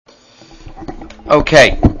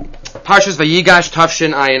Okay, Parshat Vayigash,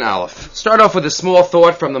 Tafshin Ayin Aleph. Start off with a small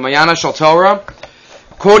thought from the Mayana Shal Torah,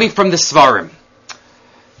 quoting from the Svarim.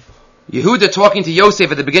 Yehuda talking to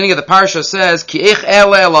Yosef at the beginning of the Parsha says, Ki eich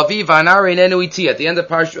ele el aviv v'anar einenu iti. At the end of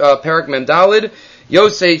Parak Mem Daled,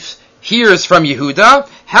 Yosef hears from Yehuda,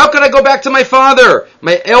 how can I go back to my father,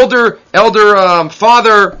 my elder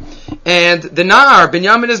father, and the Nar,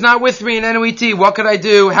 Binyamin is not with me in enu iti. What could I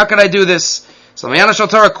do? How could I do this? So Mayana Shal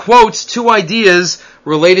Torah quotes two ideas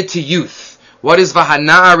related to youth. What is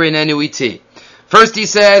v'hanar in enu iti? First he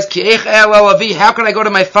says, Ki eich el el avi, how can I go to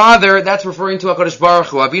my father? That's referring to HaKadosh Baruch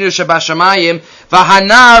Hu. Avinu Shabashamayim,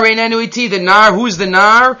 v'hanar in enu iti. The Nar, who's the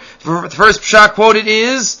Nar? The first pshat quoted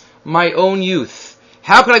is, my own youth.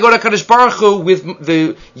 How can I go to HaKadosh Baruch Hu with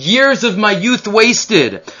the years of my youth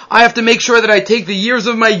wasted? I have to make sure that I take the years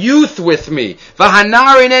of my youth with me.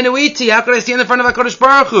 V'hanar in enu iti. How can I stand in front of HaKadosh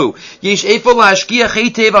Baruch Hu? Yesh efo la'ashkiach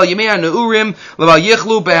heitev al yemei ha'neurim l'val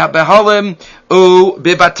yichlu behalim u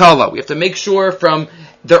bibatala. We have to make sure from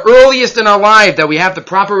the earliest in our life that we have the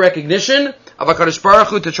proper recognition of HaKadosh Baruch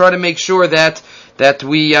Hu to try to make sure that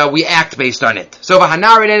we act based on it. So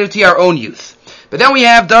v'hanar in enu iti, our own youth. But then we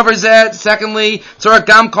have Davar Zed, secondly, Tzorach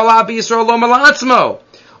Gam Kol Abi Yisrael Lo Malatzmo.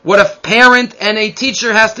 What a parent and a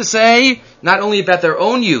teacher has to say, not only about their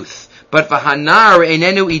own youth, but V'hanar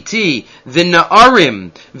Einenu Iti, the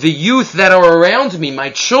Na'arim, the youth that are around me, my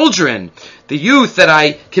children, the youth that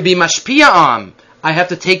I could be mashpia on. I have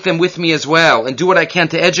to take them with me as well, and do what I can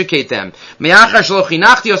to educate them. How can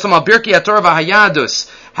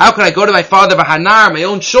I go to my father V'hanar, my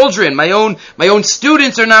own children, my own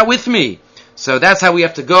students are not with me. So that's how we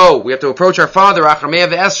have to go. We have to approach our father, Achamei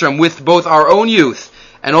V'Esram, with both our own youth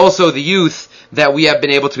and also the youth that we have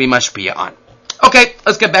been able to be mashpia on. Okay,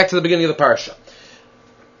 let's get back to the beginning of the parsha.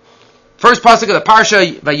 First pasuk of the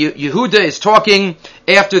parsha, Yehuda is talking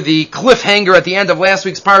after the cliffhanger at the end of last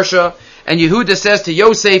week's parsha, and Yehuda says to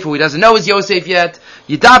Yosef, who he doesn't know is Yosef yet,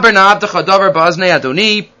 Yidaber na'avdecha davar ba'aznei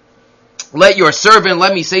Adoni,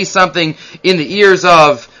 let me say something in the ears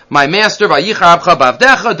of my master,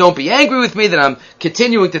 don't be angry with me that I'm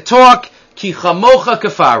continuing to talk, ki chamocha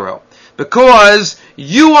kefaro, because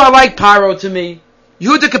you are like Paro to me.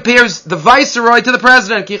 Yehuda compares the viceroy to the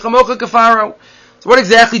president, ki chamocha kefaro. So what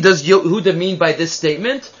exactly does Yehuda mean by this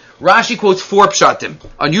statement? Rashi quotes 4 pshatim.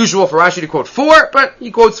 Unusual for Rashi to quote 4, but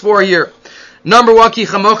he quotes 4 here. Number 1, ki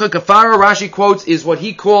chamocha kefaro, Rashi quotes is what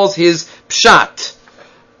he calls his pshat.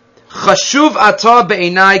 Chashuv ata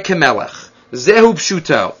be'enai kemelech. Zehu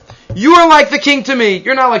pshuto. You are like the king to me.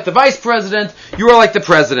 You're not like the vice president. You are like the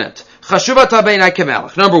president. Chashuv ata be'enai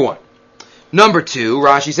kemelech. Number 1. Number 2,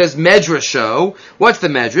 Rashi says medrasho. What's the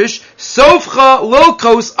medrash? Sofcha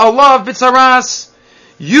lokos alav b'tzaras.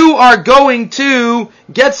 You are going to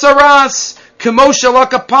get saras. K'moshe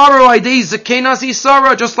lakaparo aidei zakenas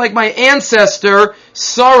Sarah. Just like my ancestor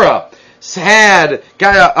Sarah had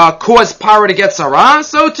caused Paro to get saras,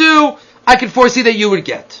 so too I could foresee that you would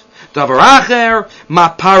get. Davar acher,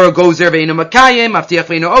 ma Paro goes there ve'inu makayim, maftiach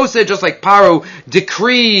ve'inu oseh, just like Paro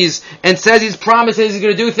decrees and says he's promises he's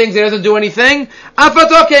going to do things, he doesn't do anything.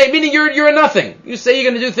 Afat okay, meaning you're a nothing. You say you're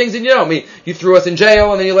going to do things and you don't. I mean, you threw us in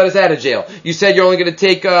jail and then you let us out of jail. You said you're only going to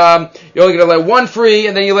take, you're only going to let one free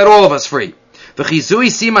and then you let all of us free. V'chizui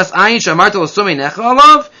simas ayin shamarta l'sumei necha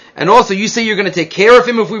alav. And also, you say you're going to take care of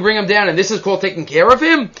him if we bring him down, and this is called taking care of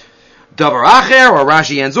him? Davar acher, or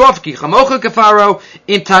Rashi ends off, ki chamocha kefaro,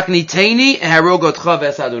 im takniteni, harogotcha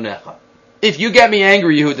v'esadunecha. If you get me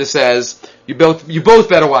angry, Yehuda says, you both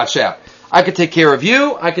better watch out. I could take care of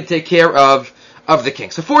you, I could take care of the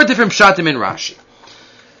king. So 4 different pshatim in Rashi.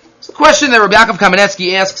 So the question that Rabbi Yaakov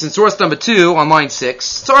Kamenetsky asks in source number 2 on line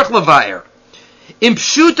 6, tzorach levayer. Im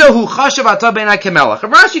pshuto hu chashav ata be'enai kemelech.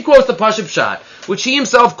 Rashi quotes the Pashup Pshat, which he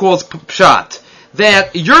himself calls Pshat,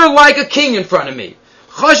 that you're like a king in front of me.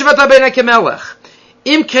 Chashav ata be'enai kemelech.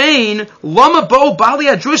 Im kain lama bo bali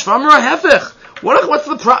adrush v'amra hefech. What's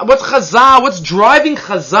Chazal? What's driving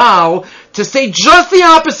Chazal to say just the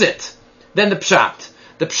opposite than the Pshat?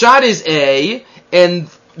 The Pshat is A, and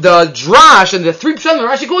the Drash and the 3 Pshat the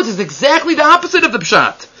Rashi quotes is exactly the opposite of the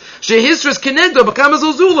Pshat. Shehisras kenegdo b'kama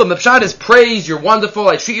zolzulim. The pshat is praise, you're wonderful,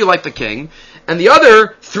 I treat you like the king. And the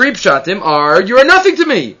other 3 pshatim are, you are nothing to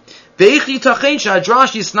me. How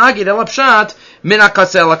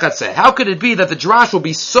could it be that the drash will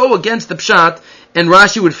be so against the pshat and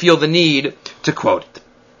Rashi would feel the need to quote it?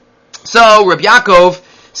 So Rabbi Yaakov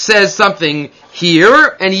says something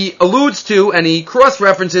here, and he alludes to, and he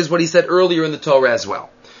cross-references what he said earlier in the Torah as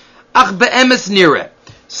well. Ach be'emes nire,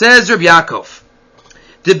 says Rabbi Yaakov.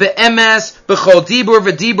 De be'emes b'chol dibur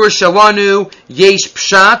v'dibur shalanu yesh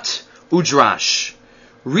pshat udrash.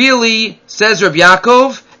 really, says Reb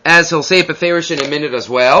Yaakov, as he'll say Beferish in a minute as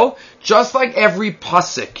well, just like every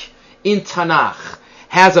pasuk in Tanakh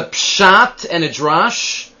has a pshat and a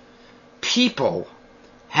drash, people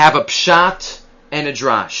have a pshat and a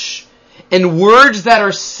drash. And words that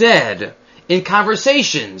are said in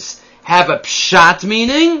conversations have a pshat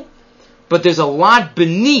meaning, but there's a lot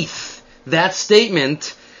beneath that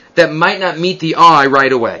statement that might not meet the eye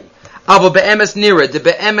right away. There are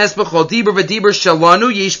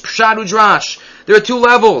two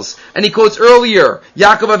levels, and he quotes earlier,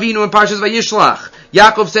 Yaakov Avinu in Parshat Vayigash.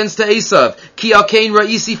 Yaakov sends to Esav, Ki al kain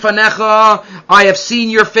ra'isi fanecha, I have seen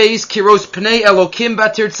your face, kiros pnei elokim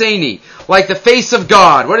batirtzeni, like the face of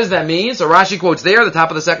God. What does that mean? So Rashi quotes there, the top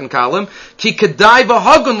of the second column, Ki kedai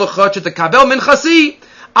v'hagun l'cha shetekabel minchasi,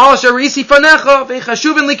 al sharisi fanecha,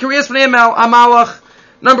 v'chashuvin li kiriyas pnei amalach.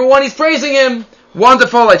 Number one, he's praising him.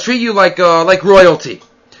 Wonderful, I treat you like royalty.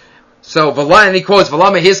 So, and he quotes,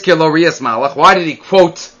 V'lama hizkir lo riyas malach. Why did he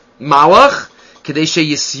quote malach? Kedei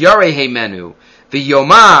sheyisyarei heimenu.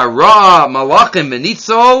 V'yomar ra malachim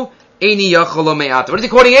v'nitzo eini yachol lo me'ata. What is he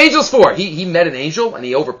quoting angels for? He met an angel and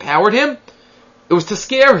he overpowered him? It was to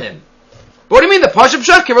scare him. But what do you mean? The Pashup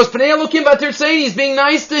Shak, Kiros Pnei Elokim Batirtzeni, he's being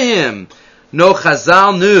nice to him. No,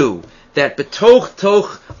 Chazal knew that betoch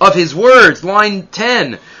toch of his words, line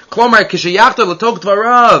 10, Klomar kishayachta l'toch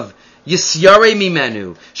dvarav yisyare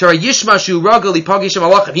mimenu shara yishmashu ragal ipagishem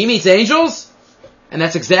alachim. He meets angels, and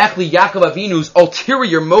that's exactly Yaakov Avinu's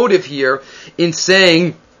ulterior motive here in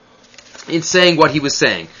saying what he was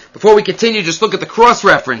saying. Before we continue, just look at the cross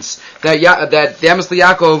reference that the Amos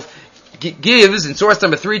Yaakov gives in source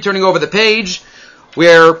number 3, turning over the page,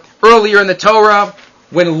 where earlier in the Torah,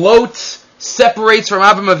 when Lot separates from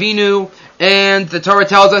Avraham Avinu, and the Torah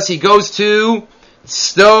tells us he goes to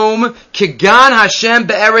Sdom, Kigan Hashem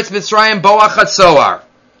be'eretz Mitzrayim bo'achat soar.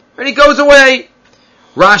 And he goes away.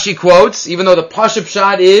 Rashi quotes, even though the Pashup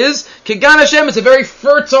Shad is, Kigan Hashem is a very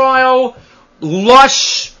fertile,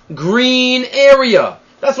 lush, green area.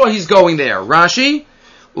 That's why he's going there. Rashi,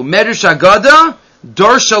 Umedrash Agada,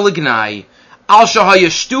 Darsha Lignai, Al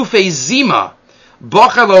Shahayashtufe Zima,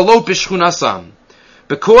 Bachar Lolot B'Shchunasam.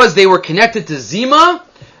 Because they were connected to Zima,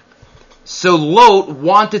 so Lot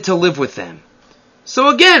wanted to live with them. So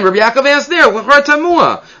again, Rabbi Yaakov asked there, L'char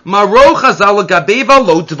Tamua, Maro Chazal Gabeva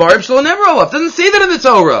Lot Dvarim Shlo Never Olaf. Doesn't say that in the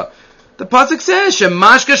Torah. The pasuk says,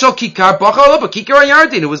 Shemashka Shal Kikar Bachar Olaf, Kikar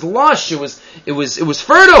Ayardin. It was lush. It was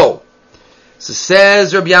fertile. So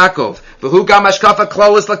says Rabbi Yaakov, V'hu Gam Hashkafa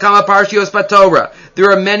Klolis Lakama Parshios Batorah.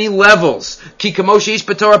 There are many levels. Ki Kamosh Yesh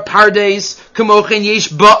Batorah Pardes, Kamochen Yesh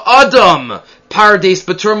Ba'adam Pardes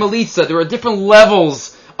Bator Melitza. There are different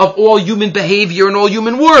levels of all human behavior and all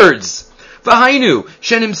human words. V'hainu,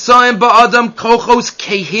 shenim sa'im ba'adam kochos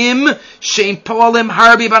kehim, sheim po'alim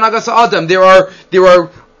harbi b'anagas adam. There are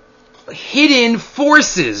hidden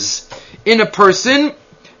forces in a person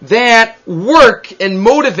that work and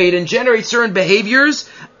motivate and generate certain behaviors,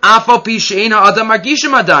 afal pi she'ein ha'adam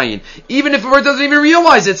margishim adayin. Even if a person doesn't even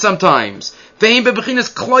realize it sometimes. V'heim bebechinas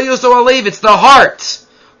kloyos o alev, it's the heart.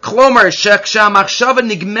 Klomar sheksha machshava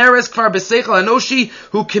nigmeres kvar b'seichel anoshi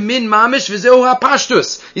hu kimin mamish v'zeu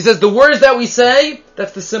ha'pashtus. He says the words that we say,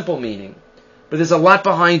 that's the simple meaning, but there's a lot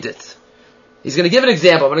behind it. He's going to give an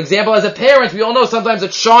example. An example as a parent, we all know sometimes a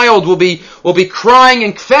child will be crying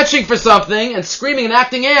and fetching for something and screaming and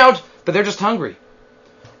acting out, but they're just hungry.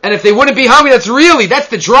 And if they wouldn't be hungry, that's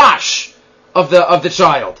the drash of the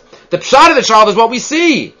child. The pshat of the child is what we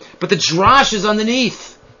see, but the drash is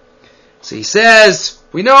underneath. So he says,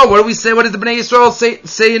 we know, what do we say? What did the Bnei Yisrael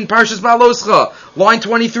say in Parshas Ba'aloscha? Line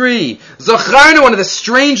 23. Zacharnu, one of the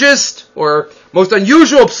strangest or most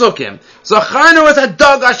unusual psukim. Zacharnu es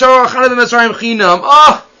hadag asher achanu b'Mitzrayim chinam.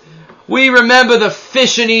 Oh, we remember the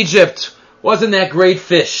fish in Egypt. Wasn't that great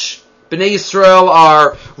fish? Bnei Yisrael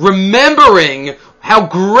are remembering how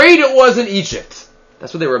great it was in Egypt.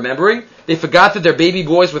 That's what they were remembering. They forgot that their baby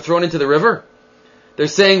boys were thrown into the river. They're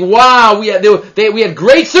saying, wow, we had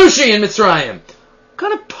great sushi in Mitzrayim. What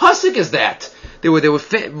kind of pasuk is that? They were the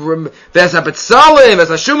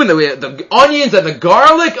onions and the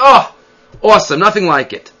garlic. Oh, awesome. Nothing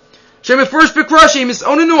like it. They were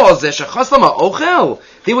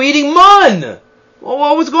eating man.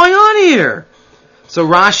 What was going on here? So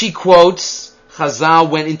Rashi quotes, Chazal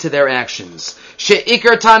went into their actions.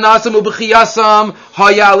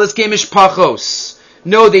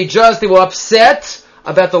 No, they were upset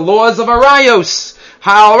about the laws of Arayos.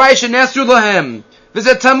 How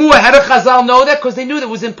Visit Tamua. How did Chazal know that? Because they knew that it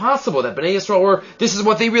was impossible, that Bnei Yisrael this is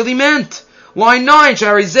what they really meant. Line 9,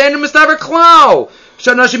 Sharizen Mustaver Klau.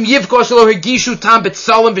 Shanashim Yivko Shalo Hergishu Tam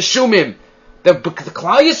Betsalim Beshumim. The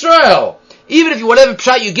Klal Yisrael, Even if you whatever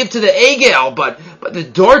pshat you give to the Egel, but the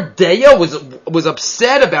Dordeya was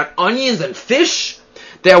upset about onions and fish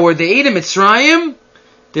that were the ate in Mitzrayim,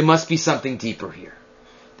 there must be something deeper here.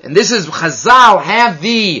 And this is Chazal have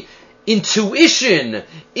the intuition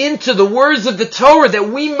into the words of the Torah that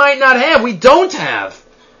we might not have, we don't have.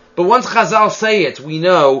 But once Chazal say it, we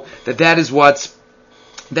know that is what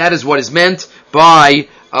is meant by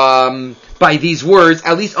these words,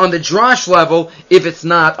 at least on the drash level, if it's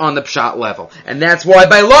not on the pshat level. And that's why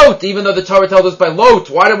by Lot, even though the Torah tells us by Lot,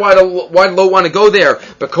 why did Lot want to go there?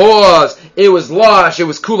 Because it was Losh, it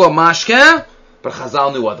was Kula Mashke, but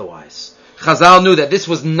Chazal knew otherwise. Chazal knew that this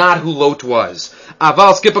was not who Lot was.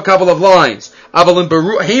 Aval, skip a couple of lines. Aval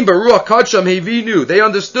Heim Baruch Kacham Hevinu. They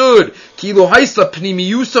understood. Kilu Haisa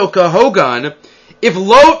Pnimiyuso Kahogan. If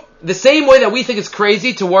Lot, the same way that we think it's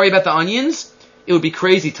crazy to worry about the onions, it would be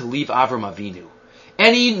crazy to leave Avram Avinu.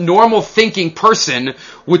 Any normal thinking person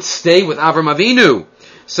would stay with Avram Avinu.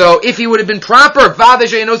 So if he would have been proper,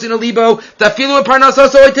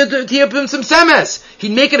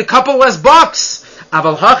 he'd make it a couple less bucks. You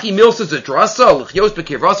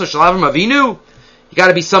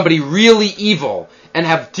gotta be somebody really evil and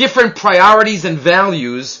have different priorities and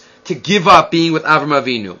values to give up being with Avram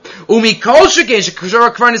Avinu.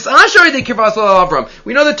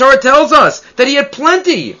 We know the Torah tells us that he had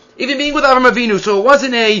plenty, even being with Avram Avinu, so it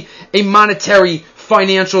wasn't a monetary,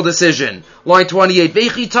 financial decision. Line 28.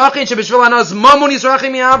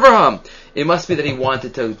 It must be that he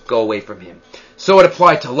wanted to go away from him. So it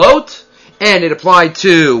applied to Lot, and it applied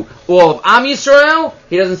to all of Am Yisrael.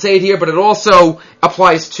 He doesn't say it here, but it also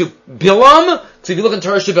applies to Bilam. So if you look in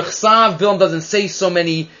Torah Shebechsav, Bilam doesn't say so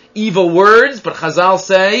many evil words, but Chazal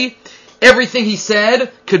say everything he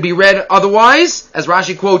said could be read otherwise, as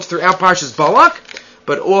Rashi quotes throughout Parshas Balak,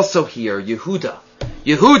 but also here, Yehuda.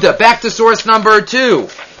 Yehuda, back to source number 2.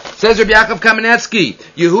 Says Rabbi Yaakov Kamenetsky,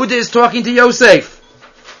 Yehuda is talking to Yosef.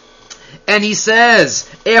 And he says,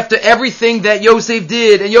 after everything that Yosef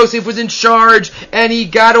did, and Yosef was in charge, and he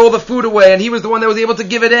got all the food away, and he was the one that was able to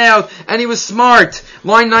give it out, and he was smart.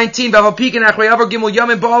 Line 19, and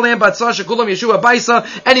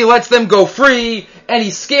he lets them go free, and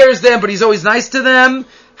he scares them, but he's always nice to them.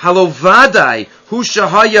 Halovadai,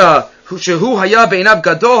 Shehu haya beinav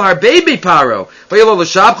gadol harbe beparo. Vayelo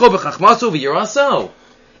l'shabcho b'chachmasu v'yiraso.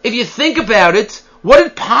 If you think about it, what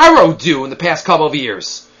did Paro do in the past couple of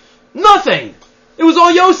years? Nothing. It was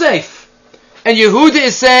all Yosef. And Yehuda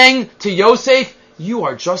is saying to Yosef, you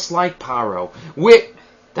are just like Paro.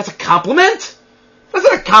 That's a compliment? That's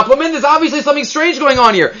not a compliment. There's obviously something strange going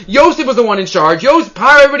on here. Yosef was the one in charge.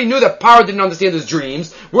 Paro, everybody knew that Paro didn't understand his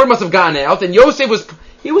dreams. Word must have gotten out. And Yosef was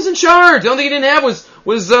in charge. The only thing he didn't have was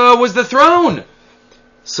the throne.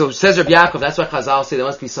 So says Rabbi Yaakov, that's why Chazal say there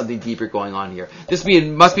must be something deeper going on here. This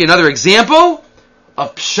must be another example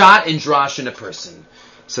of pshat and drash in a person.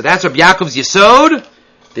 So that's Rabbi Yaakov's yesod.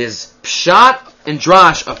 There's pshat and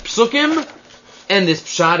drash of psukim, and there's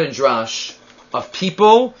pshat and drash of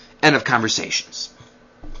people and of conversations.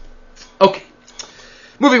 Okay,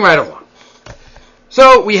 moving right along.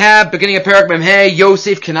 So we have, beginning of Parak Mem Hey,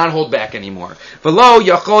 Yosef cannot hold back anymore. V'lo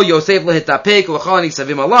yachol Yosef lehitapek l'chol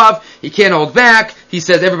nisavim alav. He can't hold back. He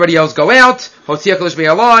says, everybody else go out. Hotzia kodesh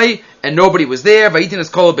be'aloi, and nobody was there. Vayitin es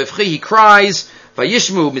kol b'fchi, he cries.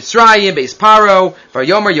 Vayishmu Mitzrayim beis Paro.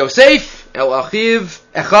 Vayomer Yosef el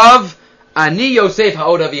echav ani Yosef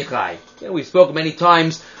ha'od avichai. We've spoken many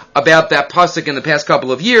times about that pasuk in the past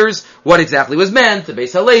couple of years, what exactly was meant, the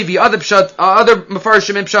Beis Halevi, other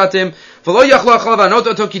Mefarshim and Pshatim.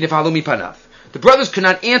 The brothers could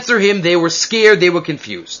not answer him, they were scared, they were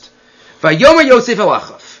confused. Vayomer Yosef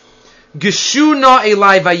elachaf, Geshuna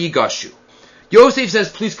elai vayigashu. Yosef says,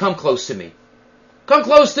 please come close to me. Come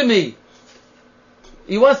close to me.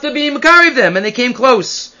 He wants to be Makariv them, and they came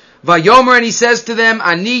close. Vayomer, and he says to them,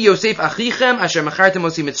 Ani Yosef achichem asher machartem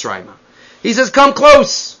osi Mitzrayma. He says, come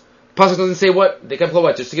close. Pasuk doesn't say what. They come close,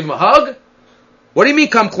 what? Just to give him a hug? What do you mean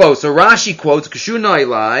come close? So Rashi quotes, Kashuna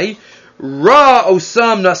Ilai, Ra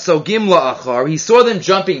osam nasogim la'achar. He saw them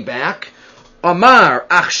jumping back. Amar,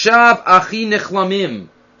 achshav achi nechlamim.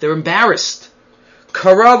 They're embarrassed.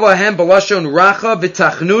 Kara lahem balashon racha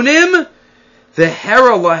v'tachnunim,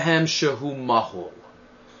 v'hera lahem shehu mahul.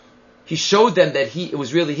 He showed them that it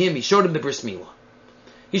was really him. He showed them the bris milah.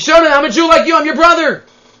 He showed them, I'm a Jew like you, I'm your brother.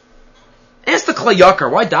 Ask the Klei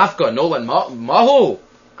Yakar, why Dafka, Nolan, Mahu?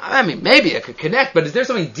 I mean, maybe I could connect, but is there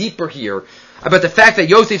something deeper here about the fact that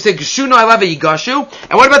Yosef said, Geshuno Alav Yigashu?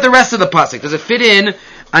 And what about the rest of the pasuk? Does it fit in,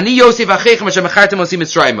 Ani Yosef Achechem Hashem Achartem Osim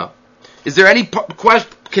Mitzrayma? Is there any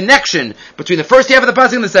connection between the first half of the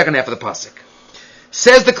pasuk and the second half of the pasuk?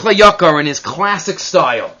 Says the Klei Yakar in his classic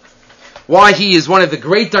style. why he is one of the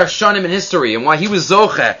great darshanim in history, and why he was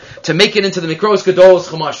zoche to make it into the Mikros Gedolos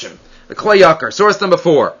Chumashim. The Klei Yakar, source number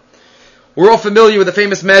 4. We're all familiar with the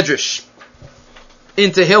famous Medrash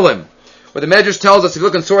in Tehillim, where the Medrash tells us, if you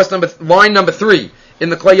look in line number 3 in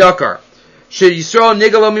the Klei Yakar, Yisrael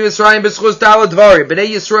nigalo miMitzrayim b'schus dala dvarim. Bnei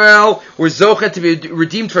Yisrael were zoche to be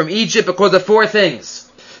redeemed from Egypt because of 4 things.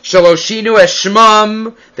 Shaloshinu es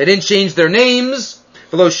shmam, they didn't change their names.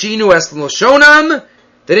 Veloshinu es loshonam,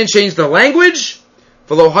 they didn't change their language.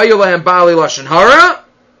 Velo hayu lahem ba'ali lashon hara,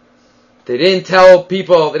 they didn't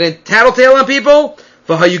tattletale on people.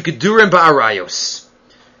 V'hayu gedurim ba'arayos,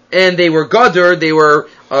 and they were gadur, they were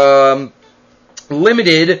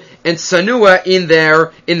limited and sanua in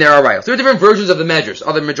their arayos. There are different versions of the medrash.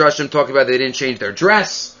 Other midrashim talk about they didn't change their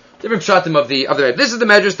dress. Different shatim of the medrash. This is the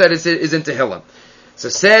medrash that is in Tehillim. So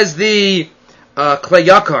says the Klei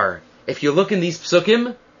Yakar, if you look in these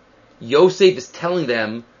psukim, Yosef is telling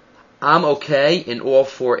them, I'm okay in all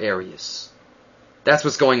 4 areas. That's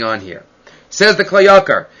what's going on here. Says the Klei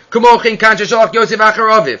Yakar, Kumochin kan sheshalach Yosef achar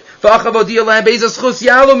aviv, v'achav odiya lahem be'ezas chus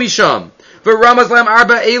yalu misham, v'ramaz lahem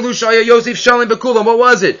arba elu shaya Yosef shalim bekulam. What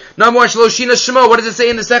was it? Number 1, shloshina shemo. What does it say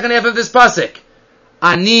in the second half of this pasuk?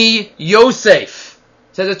 Ani Yosef.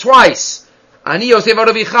 It says it twice. Ani Yosef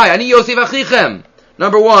aravichai. Ani Yosef achichem.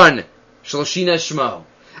 Number 1, shloshina shmo.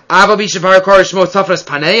 Ava b'shapar kar shmo safras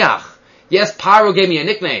paneach. Yes, Paro gave me a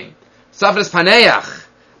nickname. Safras paneach.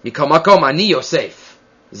 Mikol makom ani Yosef.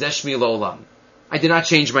 Zeshmi Lolam. I did not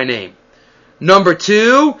change my name. Number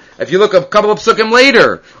 2, if you look a couple of psukim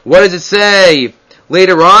later, what does it say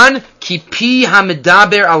later on? Ki pi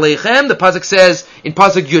hamidaber aleichem. The pasuk says in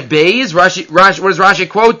pasuk Yud Beis. What does Rashi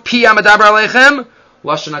quote? Pi hamidaber aleichem.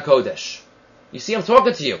 Lashon HaKodesh. You see, I'm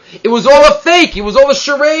talking to you. It was all a fake. It was all a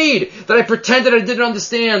charade that I pretended I didn't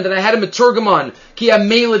understand, that I had a meturgamon. Ki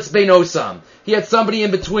ha-melitz beinosam. He had somebody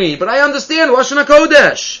in between. But I understand. Lashon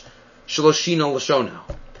HaKodesh. Shaloshino Lashono.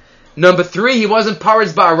 Number 3, he wasn't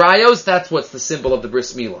Paris Ba'arayos. That's what's the symbol of the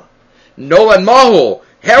Bris Milah. Nolan Mahul.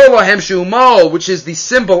 Herolahem Shu Mahul, which is the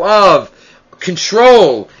symbol of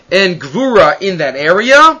control and Gvura in that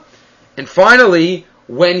area. And finally,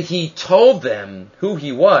 when he told them who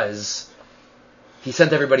he was, he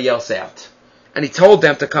sent everybody else out. And he told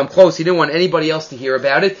them to come close. He didn't want anybody else to hear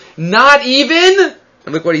about it. Not even,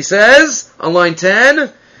 and look what he says on line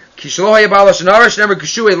 10, Kishlo hayabal shenara shnever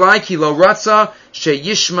kishu elai ki lo ratza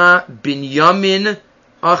sheyishma binyamin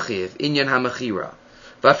achiv inyan hamachira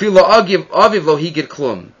va'afil lo aviv lo higid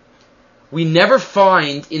klum. We never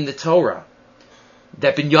find in the Torah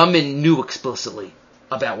that Binyamin knew explicitly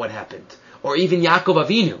about what happened, or even Yaakov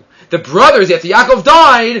Avinu. The brothers, after Yaakov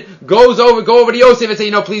died, go over to Yosef and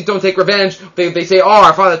say, please don't take revenge. They say,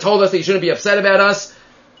 our father told us that you shouldn't be upset about us.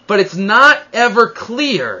 But it's not ever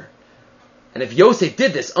clear. And if Yosef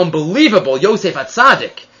did this, unbelievable, Yosef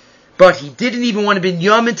HaTzadik, but he didn't even want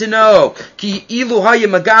Binyamin to know. Ki ilu haya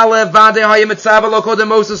magale vade haya mitzava lo kodem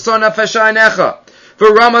Moses sona fashaynecha.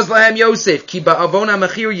 V'ramaz lahem Yosef ki ba'avona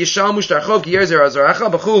machir yishal mushtarchov ki yerzer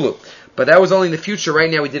azaracha b'chulu. But that was only in the future.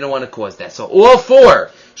 Right now, we didn't want to cause that. So all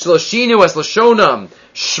 4, shloshinu es lashonam,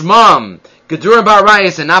 shmam, gedurim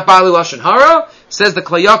ba'arayis, and not ba'ali lashon hara, says the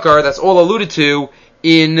Klei Yakar. That's all alluded to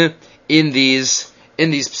in these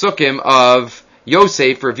psukim of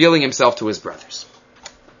Yosef revealing himself to his brothers.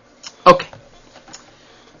 Okay.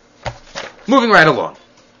 Moving right along.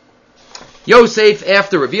 Yosef,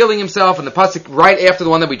 after revealing himself, in the pasuk right after the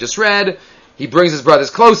one that we just read, he brings his brothers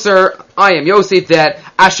closer. I am Yosef, that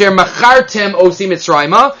asher machartem osi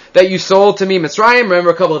Mitzrayma, that you sold to me Mitzrayim. Remember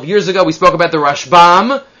a couple of years ago we spoke about the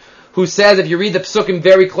Rashbam, who says if you read the psukim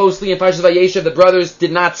very closely in Parshat Vayigash, the brothers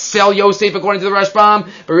did not sell Yosef according to the Rashbam,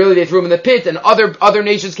 but really they threw him in the pit, and other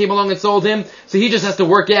nations came along and sold him. So he just has to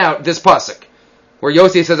work out this pasuk, where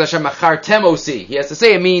Yosef says asher machartem osi. He has to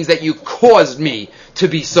say it means that you caused me to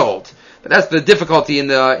be sold. But that's the difficulty in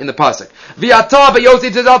the pasuk. V'yata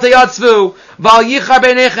v'Yosef tezal teyatzvu v'al yichar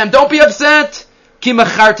beinechem. Don't be upset. Ki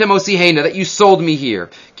machartem osi heina, that you sold me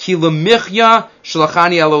here. Ki lemichya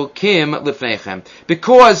shlachani Elokim lifnechem.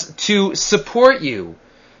 Because to support you,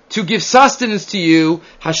 to give sustenance to you,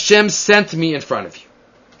 Hashem sent me in front of you.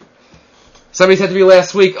 Somebody said to me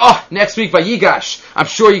last week, next week Vayigash, I'm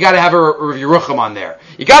sure you got to have a Rav Yerucham on there.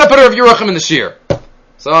 You got to put a Rav Yerucham in the shir.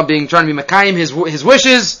 So I'm trying to be Makayim his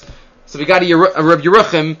wishes. So we got a Rav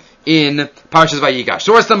Yerucham in Parshat Vayigash.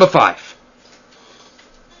 Source number 5.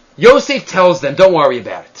 Yosef tells them, don't worry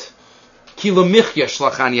about it. Ki lo michya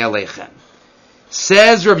shlachani aleichem.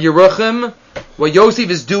 Says Rav Yerucham, what Yosef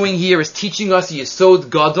is doing here is teaching us Yesod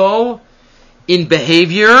Gadol in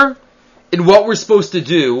behavior, in what we're supposed to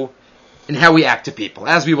do, and how we act to people,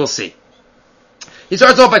 as we will see. He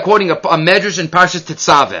starts off by quoting a medrash in Parshat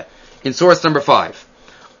Tetzaveh, in source number 5.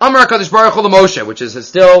 Amar HaKadosh Baruch Hu Moshe, which is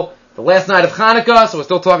still the last night of Hanukkah, so we're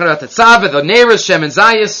still talking about Tetzaveh, the Neiros, Shem, and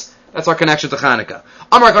Zayis. That's our connection to Hanukkah.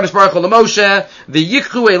 Amar HaKadosh Baruch Hu Moshe,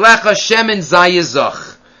 V'yikchu elecha Shem and Zayis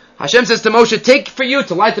zach. Hashem says to Moshe, take for you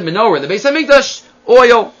to light the menorah in the Beis HaMikdash,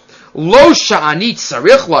 oil. Lo sha'ani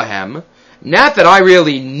tzarich lahem, not that I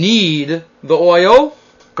really need the oil.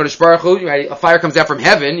 Kadosh Baruch Hu, a fire comes down from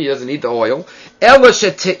heaven, he doesn't need the oil. Ela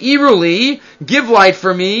she'te'iru li, give light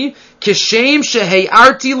for me, kishem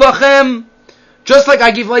shehe'arti lachem. Just like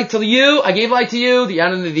I give light to you, I gave light to you, the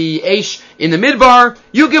Eish in the Midbar,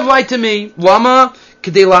 you give light to me. Lama,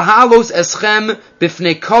 k'dei lahalos eschem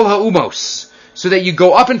bifnei kol ha'umos. So that you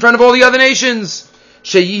go up in front of all the other nations.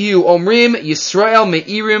 Sheyihu omrim Yisrael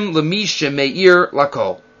me'irim lemi sheme'ir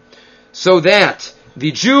lakol. So that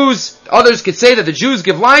the Jews, others could say that the Jews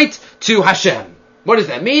give light to Hashem. What does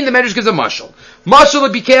that mean? The Medrash gives a mashal. Mashal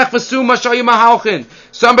b'keach v'su mashayu mahalchin.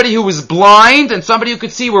 Somebody who was blind and somebody who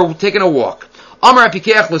could see were taking a walk. Amar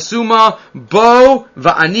apikeach l'suma bo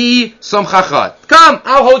va'ani somchachad. Come,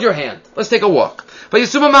 I'll hold your hand. Let's take a walk. But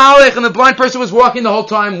Yisuma mahalech, and the blind person was walking the whole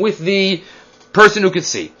time with the person who could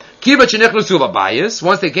see. Once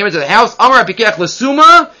they came into the house, Amar apikeach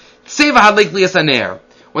l'suma tseva hadlik liyasaner.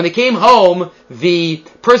 When they came home, the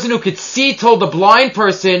person who could see told the blind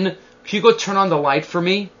person, can you go turn on the light for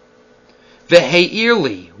me?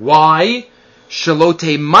 Veheirli. Why?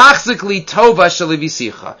 Shalote machzikli tova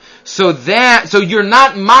shalivisicha. So you're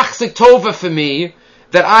not machzik tova for me,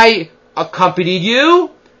 that I accompanied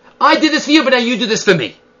you. I did this for you, but now you do this for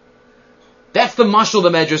me. That's the mashal the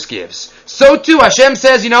Medrash gives. So too, Hashem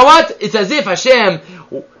says, you know what? It's as if Hashem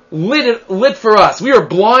lit for us. We were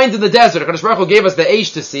blind in the desert. HaKadosh Baruch Hu gave us the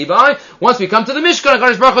Eish to see by. Once we come to the Mishkan,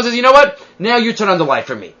 HaKadosh Baruch Hu says, you know what? Now you turn on the light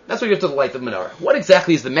for me. That's what you have to light the menorah. What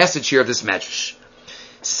exactly is the message here of this Medrash?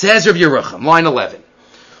 Says Rav Yerucham, line 11.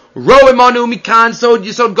 Ro emanu mikan sod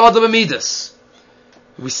yisod gadol b'midas.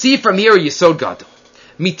 We see from here a yisod gadol.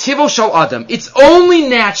 Mitivo shal adam. It's only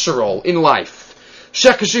natural in life.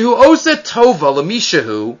 Shekashehu osa tova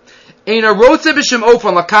lemishahu ein arotze b'shem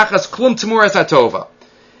ofan lakachas klum temuras hatova.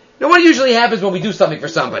 Now, what usually happens when we do something for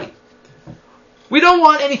somebody? We don't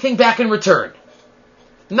want anything back in return.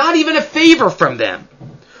 Not even a favor from them.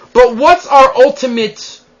 But what's our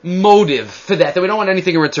ultimate motive for that we don't want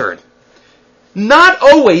anything in return? Not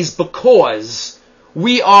always because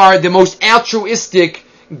we are the most altruistic,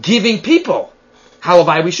 giving people.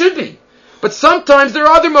 Halavai we should be. But sometimes there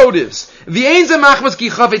are other motives. Not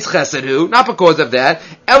because of that.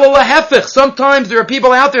 Sometimes there are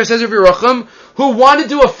people out there, says Rav Yerucham, who want to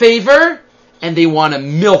do a favor, and they want to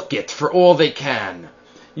milk it for all they can.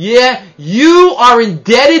 Yeah, you are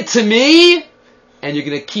indebted to me, and you're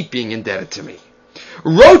going to keep being indebted to me.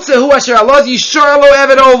 You'll always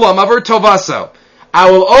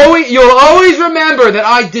remember that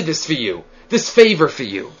I did this for you, this favor for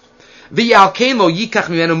you. That's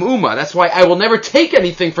why I will never take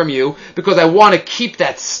anything from you, because I want to keep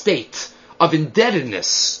that state of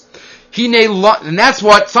indebtedness. And that's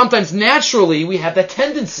what sometimes naturally we have that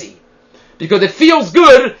tendency. Because it feels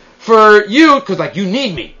good for you, because like you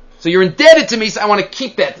need me. So you're indebted to me, so I want to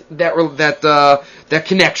keep that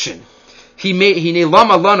connection. You know what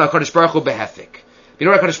HaKadosh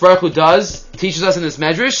Baruch Hu does? Teaches us in this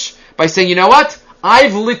Medrash by saying, you know what?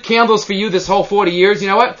 I've lit candles for you this whole 40 years, you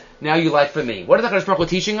know what? Now you light for me. What is HaKadosh Baruch Hu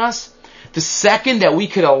teaching us? The second that we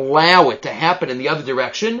could allow it to happen in the other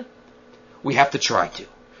direction, we have to try to.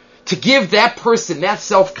 To give that person that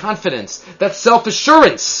self-confidence, that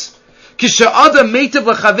self-assurance. Take a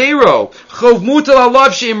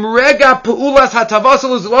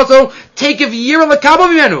year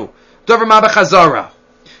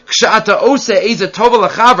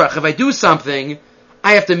if I do something,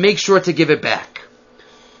 I have to make sure to give it back.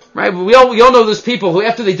 Right? We all know those people who,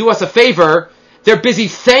 after they do us a favor, they're busy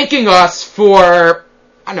thanking us for,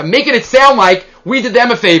 making it sound like we did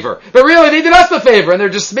them a favor. But really, they did us the favor, and they're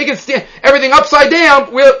just making everything upside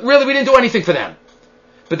down. Really, we didn't do anything for them.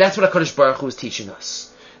 But that's what HaKadosh Baruch Hu is teaching us.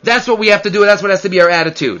 That's what we have to do, and that's what has to be our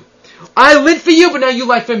attitude. I lit for you, but now you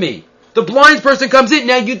light for me. The blind person comes in,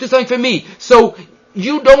 now you do something for me. So,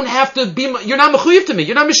 you don't have to be, you're not mechuyev to me,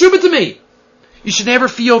 you're not meshubah to me. You should never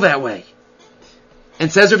feel that way.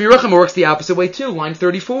 And says Rav Yerucham works the opposite way too, line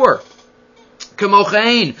 34.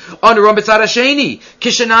 Sometimes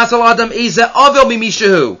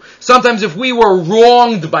if we were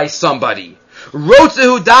wronged by somebody, we're not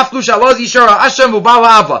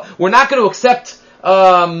going to accept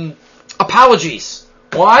apologies.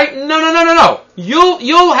 Why? No.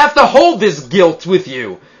 You'll have to hold this guilt with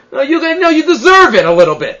you. You deserve it a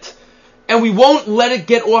little bit. and we won't let it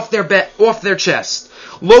get off their chest.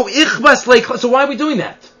 Lo ichbas leklal. So why are we doing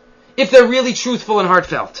that? If they're really truthful and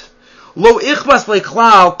heartfelt. Lo ichbas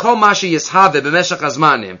leklal kol ma sheyishave b'meshach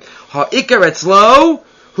hazmanim ha'ikar etzlo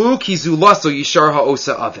hu ki zulaso yishar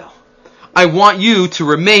ha'osa avel. I want you to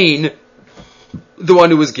remain the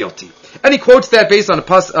one who is guilty. And he quotes that based on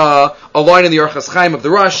a line in the Orchos Chaim of the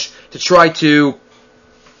Rush to try to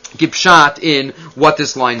give shot in what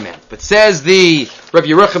this line meant. But says the Rabbi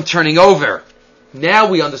Yerucham turning over, now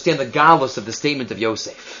we understand the galus of the statement of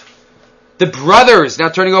Yosef. The brothers, now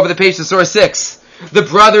turning over the page to Surah 6, the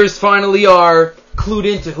brothers finally are clued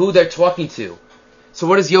into who they're talking to. So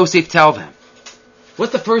what does Yosef tell them?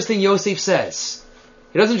 What's the first thing Yosef says?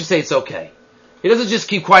 He doesn't just say it's okay. He doesn't just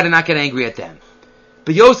keep quiet and not get angry at them.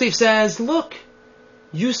 But Yosef says, look,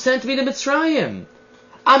 you sent me to Mitzrayim.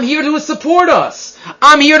 I'm here to support us.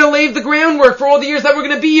 I'm here to lay the groundwork for all the years that we're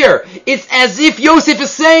going to be here. It's as if Yosef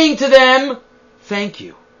is saying to them, thank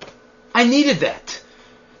you. I needed that.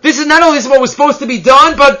 This is not only what was supposed to be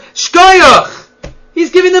done, but shkoyach.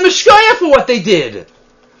 He's giving them a shkoyach for what they did.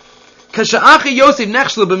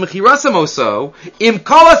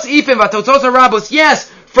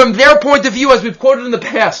 Yes, from their point of view, as we've quoted in the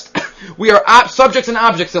past, we are subjects and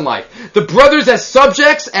objects in life. The brothers as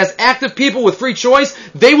subjects, as active people with free choice,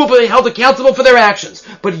 they will be held accountable for their actions.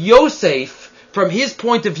 But Yosef, from his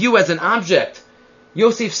point of view as an object,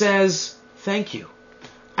 Yosef says, thank you.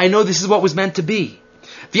 I know this is what was meant to be.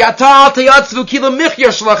 It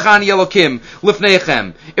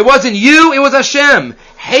wasn't you, it was Hashem.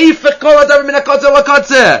 After all the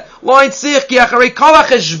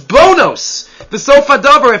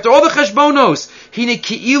cheshbonos, it's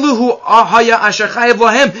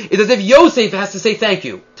as if Yosef has to say thank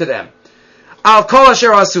you to them. The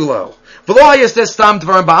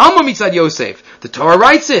Torah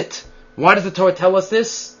writes it. Why does the Torah tell us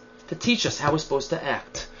this? To teach us how we're supposed to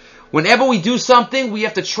act. Whenever we do something, we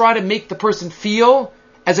have to try to make the person feel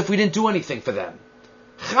as if we didn't do anything for them.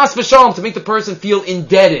 Chas v'shalom, to make the person feel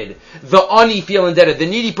indebted. The ani feel indebted. The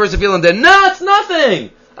needy person feel indebted. No, it's nothing.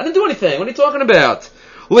 I didn't do anything. What are you talking about?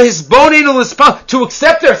 To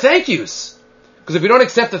accept their thank yous. Because if we don't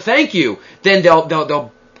accept the thank you, then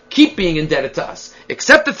they'll keep being indebted to us.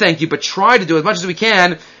 Accept the thank you, but try to do as much as we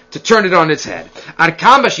can to turn it on its head.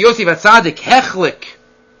 Yosef HaTzadik hechlik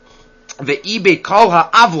ve'ibet kol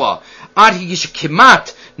ha'avla ad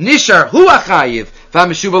kimat nishar hu achayiv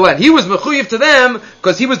v'hameshubalen. He was mechuyev to them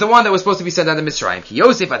because he was the one that was supposed to be sent out of Mitzrayim. Ki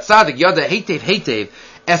Yosef HaTzadik yada heitev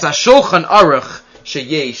es ha'shulchan aruch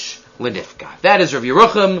sheyesh l'nifka. That is Rav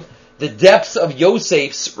Yerucham, the depths of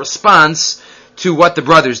Yosef's response to what the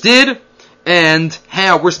brothers did, and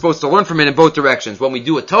how we're supposed to learn from it in both directions. When we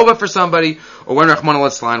do a tova for somebody, or when Rahman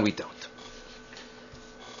al-Islan, we don't.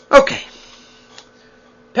 Okay.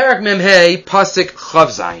 Parak Memhei, Pasuk Chav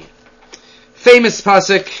Zayin. Famous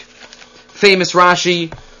Pasuk, famous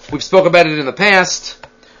Rashi. We've spoken about it in the past.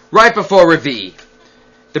 Right before Revi.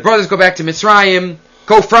 The brothers go back to Mitzrayim,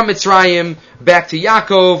 go from Mitzrayim back to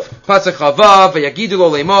Yaakov. Pasuk Chavav, Vayagidu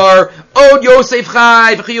lo lemar, Od Yosef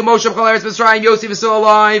chai, v'chiyu Moshe b'chol eretz Mitzrayim, Yosef is still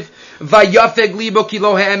alive. Vayafeg libo ki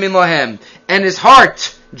lo ha'emin lahem. And his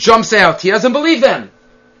heart jumps out. He doesn't believe them.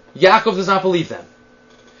 Yaakov does not believe them.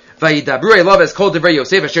 Vayidabru elav es kol divrei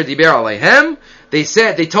Yosef asher diber aleihem. They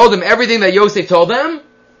told him everything that Yosef told them.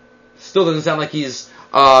 Still doesn't sound like he's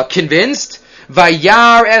convinced.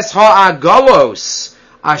 Vayar es ha'agalos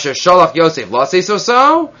asher shalach Yosef laseis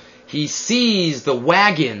so. He sees the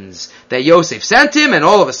wagons that Yosef sent him, and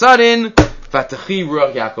all of a sudden, vatachi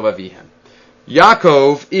ruach Yaakov avihem.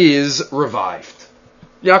 Yaakov is revived.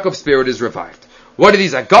 Yaakov's spirit is revived. What are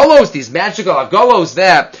these agalos? These magical agalos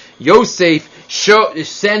that Yosef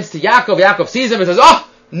sends to Yaakov. Yaakov sees them and says, oh,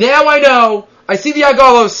 now I know. I see the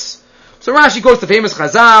agalos. So Rashi quotes the famous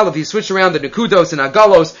Chazal. If you switch around the Nekudos and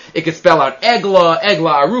agalos, it could spell out Egla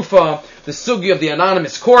Arufa, the sugi of the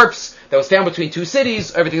anonymous corpse that was found between two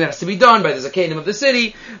cities, everything that has to be done by the Zakanim of the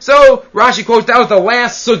city. So Rashi quotes that was the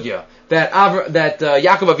last sugya that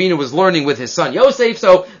Yaakov Avinu was learning with his son Yosef.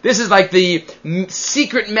 So this is like the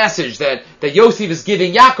secret message that Yosef is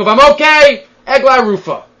giving Yaakov. I'm okay, Egla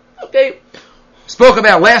Rufa. Okay. Spoke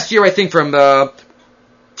about last year, I think, from Rav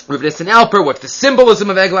Nissen Alper, what's the symbolism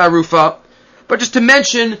of Egla Rufa. But just to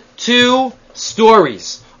mention two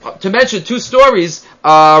stories.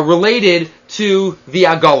 Related to the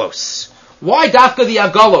Agalos. Why Dafka the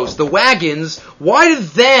Agalos, the wagons, why did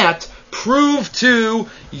that prove to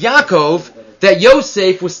Yaakov that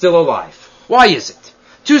Yosef was still alive? Why is it?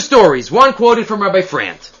 Two stories. One quoted from Rabbi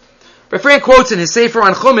Frant. Rabbi Frant quotes in his Sefer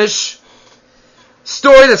on Chumash,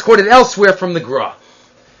 story that's quoted elsewhere from the Gra.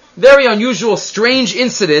 very unusual, strange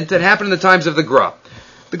incident that happened in the times of the Gra.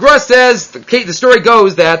 The Gra says, the story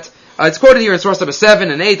goes that, it's quoted here in source number 7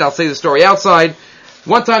 and 8, I'll say the story outside.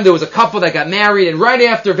 One time there was a couple that got married, and right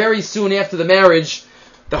after, very soon after the marriage,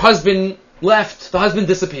 the husband left, the husband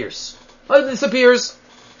disappears. The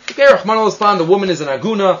woman is an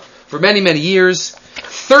aguna for many, many years.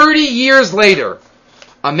 30 years later,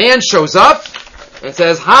 a man shows up and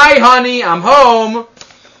says, "Hi, honey, I'm home."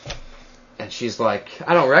 And she's like,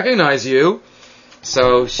 "I don't recognize you."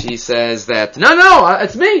 So she says that, no,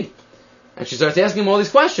 it's me. And she starts asking him all these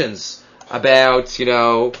questions about,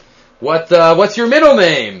 what's your middle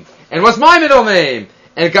name? And what's my middle name?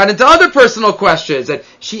 And it got into other personal questions. And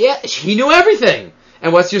he knew everything.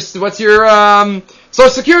 And what's your social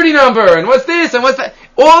security number? And what's this? And what's that?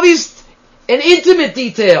 All these and intimate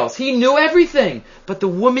details. He knew everything. But the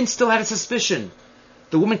woman still had a suspicion.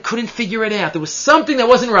 The woman couldn't figure it out. There was something that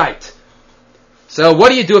wasn't right. So what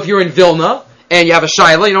do you do if you're in Vilna and you have a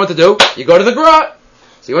shaila? You know what to do? You go to the Gra.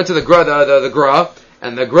 So he went to the Gra, the Gra,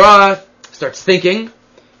 and the Gra starts thinking,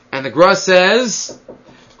 and the Gra says,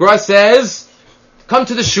 "Come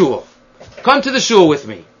to the shul. Come to the shul with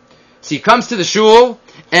me." So he comes to the shul,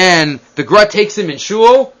 and the Gra takes him in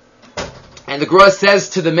shul, and the Gra says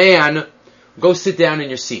to the man, "Go sit down in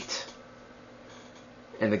your seat."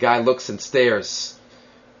 And the guy looks and stares.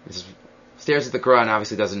 Stares at the Gra and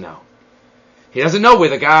obviously doesn't know. He doesn't know where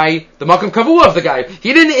the Makam Kavua of the guy.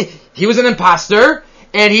 He was an imposter,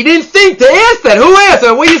 and he didn't think to ask that. Who asked?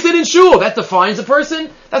 Where you sit in shul? That defines a person?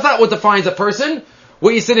 That's not what defines a person.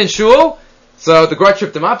 Where you sit in shul? So the Gra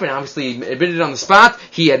tripped him up and obviously admitted on the spot.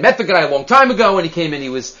 He had met the guy a long time ago, and he came in, he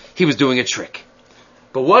was doing a trick.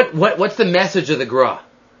 But what's the message of the Gra?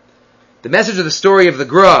 The message of the story of the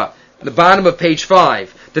Gra, at the bottom of page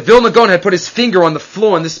 5. The Vilna Gaon had put his finger on the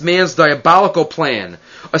flaw in this man's diabolical plan.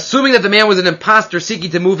 Assuming that the man was an impostor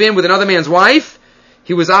seeking to move in with another man's wife,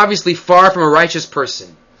 he was obviously far from a righteous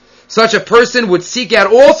person. Such a person would seek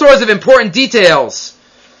out all sorts of important details.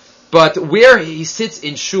 But where he sits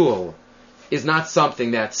in shul is not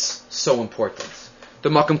something that's so important. The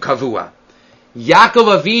Makam Kavua.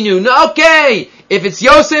 Yaakov Avinu, okay, if it's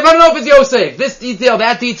Yosef, I don't know if it's Yosef, this detail,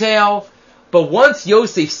 that detail. But once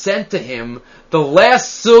Yosef sent to him the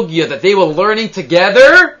last sugya that they were learning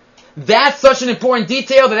together, that's such an important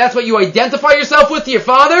detail that that's what you identify yourself with to your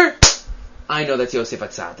father. I know that's Yosef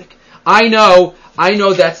HaTzadik. I know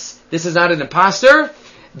this is not an imposter.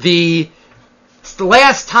 The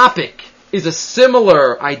last topic is a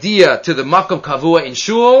similar idea to the Makam Kavua in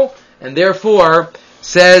Shul, and therefore,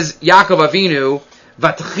 says Yaakov Avinu,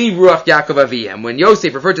 Vatchi Ruach Yaakov Aviyam. When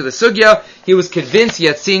Yosef referred to the sugya, he was convinced he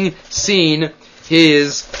had seen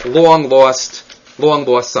his long lost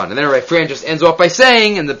son. And then our friend just ends off by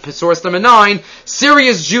saying, in the source number 9,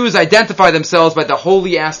 serious Jews identify themselves by the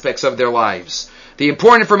holy aspects of their lives. The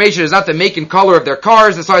important information is not the make and color of their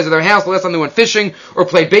cars, the size of their house, the last time they went fishing or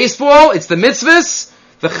played baseball. It's the mitzvahs,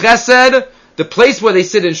 the chesed, the place where they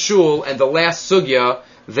sit in shul, and the last sugya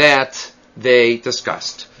that they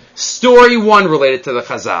discussed. Story 1 related to the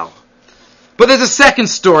Chazal. But there's a second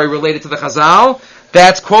story related to the Chazal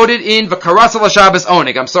that's quoted in V'karas al Shabbos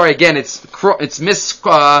Onig. I'm sorry, again, it's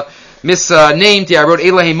misnamed here. I wrote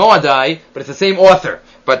Elohei Moadai, but it's the same author.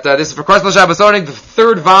 But this is V'karas al Shabbos Onig, the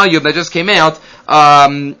 3rd volume that just came out,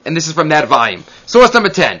 and this is from that volume. Source number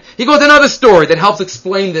 10. He goes to another story that helps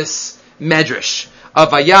explain this medrash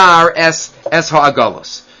of Vayar es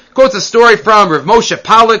ha'agalos. Quotes a story from Rav Moshe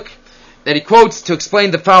Pollack that he quotes to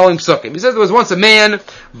explain the following psukim. He says there was once a man,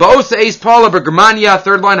 Ba'osa Eis Paula Germania,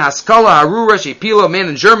 3rd line, Haskalah Harura Shepila, a man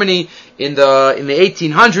in Germany in the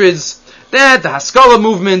 1800s, that the Haskalah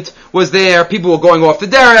movement was there, people were going off the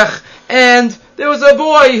derech, and there was a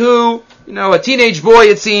boy who, a teenage boy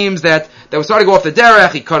it seems, that was starting to go off the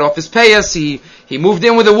derech, he cut off his payas, he moved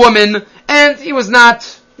in with a woman, and he was not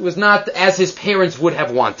as his parents would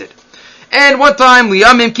have wanted. And one time,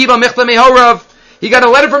 Liyamim Kiba Mechta Mehorav, he got a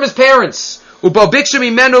letter from his parents. His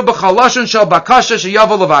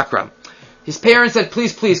parents said,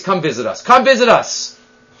 please, come visit us. Come visit us.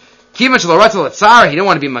 He didn't want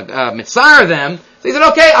to be mitzar them. So he said,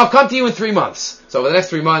 okay, I'll come to you in 3 months. So over the next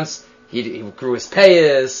 3 months, he grew his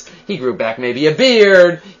payas, he grew back maybe a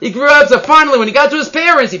beard, he grew up, so finally when he got to his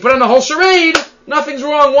parents, he put on the whole charade. Nothing's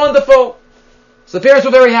wrong, wonderful. So the parents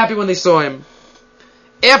were very happy when they saw him.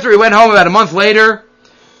 After he went home about a month later,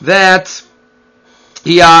 that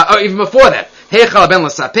even before that, Heichal ben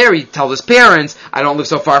Lasaper, he told his parents, I don't live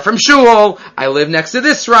so far from shul, I live next to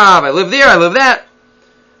this Rav, I live there, I live that.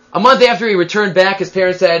 A month after he returned back, his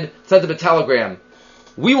parents sent him a telegram,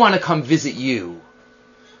 we want to come visit you.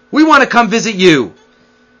 We want to come visit you.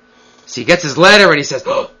 So he gets his letter and he says,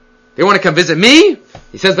 They want to come visit me?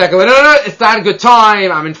 He says back, no, it's not a good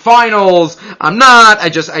time. I'm in finals. I'm not.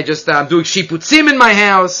 I'm doing shiputzim in my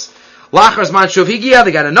house. Lachar Zman Shuv Higia.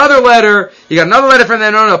 They got another letter. He got another letter from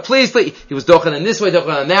them. No, please. He was dochen in this way,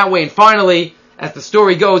 dochen in that way. And finally, as the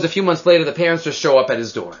story goes, a few months later, the parents just show up at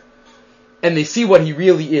his door. And they see what he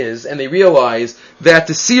really is, and they realize that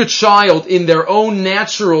to see a child in their own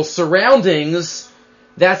natural surroundings,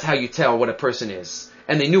 that's how you tell what a person is.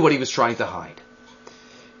 And they knew what he was trying to hide.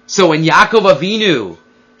 So when Yaakov Avinu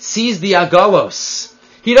sees the Agalos,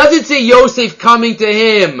 he doesn't see Yosef coming to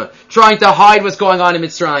him, trying to hide what's going on in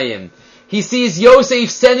Mitzrayim. He sees Yosef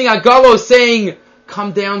sending Agalos saying,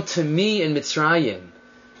 come down to me in Mitzrayim.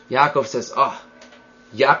 Yaakov says,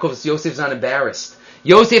 Yosef's not embarrassed.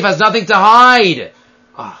 Yosef has nothing to hide.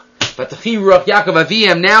 But the Chiruach Yaakov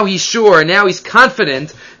Aviyam, now he's sure, now he's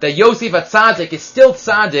confident that Yosef HaTzadik is still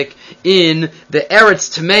Tzadik in the Eretz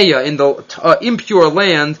Tameya, in the impure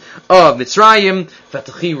land of Mitzrayim. But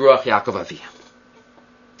the Chiruach Yaakov Aviyam.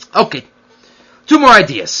 Okay, 2 more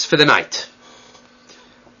ideas for the night.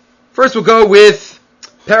 First we'll go with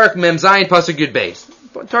Perek Mem Zayin Pasuk Yud Beis.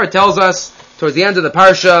 The Torah tells us, towards the end of the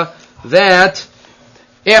Parsha, that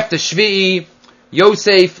after Shvi'i,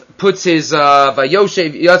 Yosef puts his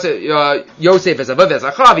Yosef as Aviv as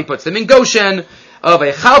Achav. He puts them in Goshen.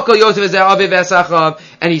 Vaychalko Yosef as Aviv as Achav,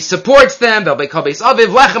 and he supports them. Vaychal Beis Aviv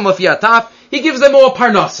lechem lefi ataf. He gives them all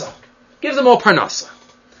parnasa.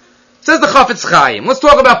 Says the Chafetz Chaim. Let's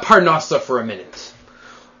talk about parnasa for a minute.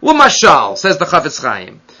 L'mashal, says the Chafetz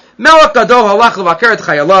Chaim. Melech gadol halach levaker et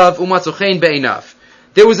chayalav umatzu chen be'einav.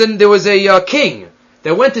 There was a king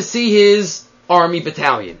that went to see his army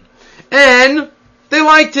battalion, and they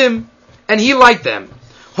liked him, and he liked them.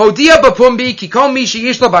 Hodia b'pumbi ki kol mi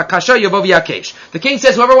sheyishlo b'kasha yavov yakesh. The king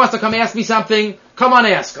says, whoever wants to come ask me something, come on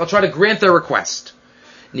ask. I'll try to grant their request.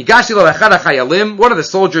 Nigashi lo echad hachayalim. One of the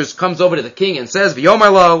soldiers comes over to the king and says,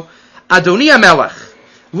 V'yomer lo, Adoni HaMelech,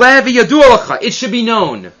 le'vi yadu alecha. It should be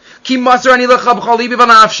known. Ki masar ani lecha b'chol libi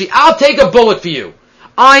v'nafshi. I'll take a bullet for you.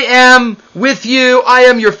 I am with you. I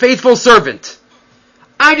am your faithful servant.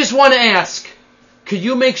 I just want to ask, could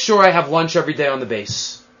you make sure I have lunch every day on the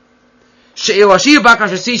base? The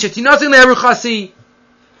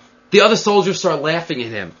other soldiers start laughing at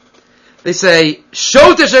him. They say,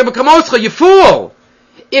 you fool!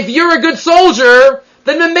 If you're a good soldier,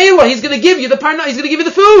 then Memela, he's going to give you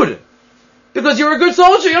the food. Because you're a good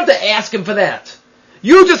soldier, you don't have to ask him for that.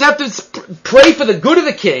 You just have to pray for the good of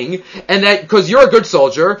the king, and that, because you're a good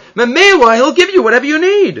soldier, Memela, he'll give you whatever you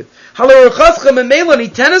need. What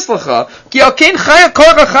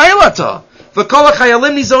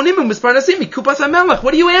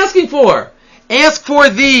do you asking for? Ask for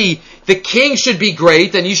the king should be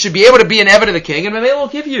great, and you should be able to be an eved of the king, and Memela will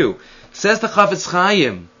give you. Says the Chafetz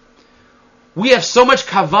Chaim, we have so much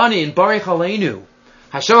kavani in Baruch Aleinu.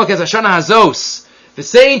 Hashem al Hashana Hazos.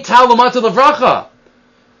 V'sein tal l'mata l'vracha.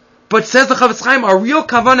 But says the Chafetz Chaim, our real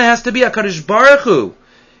kavana has to be HaKadosh Baruch Hu.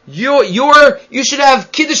 You should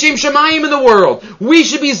have Kiddushim Shemayim in the world. We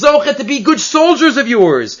should be zochet to be good soldiers of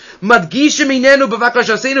yours. Madgishim inenu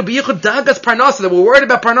b'vakashaseinu b'yichud dagas parnasa, that we're worried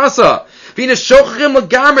about parnasa. V'ina shochachim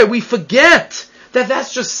l'gamre, we forget that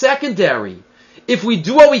that's just secondary. If we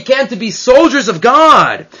do what we can to be soldiers of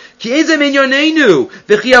God, ki eze minyonenu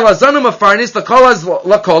v'chi alazanu mafarnis l'kol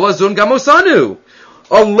azun gamosanu.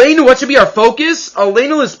 Aleinu, what should be our focus?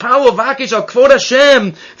 Aleinu is palo vakish al kvod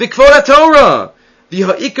Hashem v'kvod HaTorah. We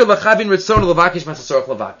have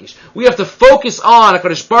to focus on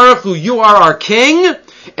HaKadosh Baruch Hu, you are our king,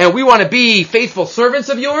 and we want to be faithful servants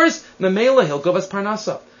of yours. Memela, he'll give us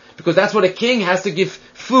parnasa. Because that's what a king has to give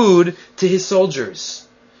food to his soldiers.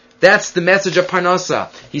 That's the message of parnasa.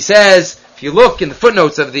 He says, if you look in the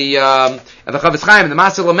footnotes of the Chafetz Chaim, in the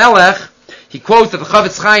Maser LaMelech, he quotes that the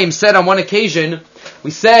Chafetz Chaim said on one occasion,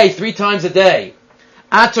 we say 3 times a day,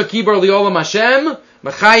 Ato kibar liolam Hashem,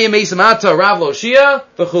 Machayim Eisam Ata Rav Loshia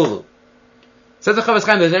V'chulu. Says the Chafetz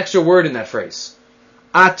Chaim, there's an extra word in that phrase.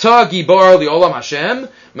 Ata Gibar Li'olam Hashem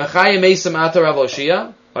Machayim Eisam Ata Rav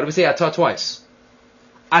Loshia. Why do we say Ata twice?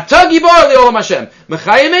 Ata Gibar Li'olam Hashem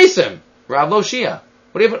Machayim Eisam Rav Loshia.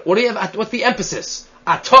 What do you have? What's the emphasis?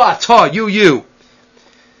 Ata, you.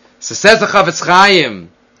 So says the Chafetz Chaim.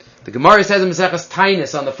 The Gemara says in Maseches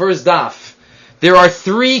Tainis on the first daf, there are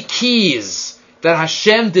 3 keys that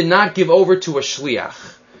Hashem did not give over to a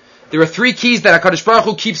shliach. There are 3 keys that HaKadosh Baruch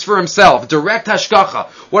Hu keeps for himself. Direct hashgacha.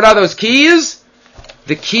 What are those keys?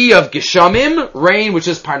 The key of geshamim, rain, which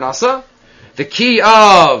is parnasa. The key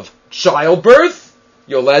of childbirth,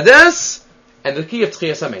 yoledes. And the key of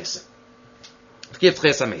tchias hamesa.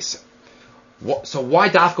 So why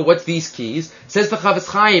dafka? What's these keys? Says the Chafetz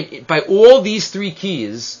Chaim, by all these 3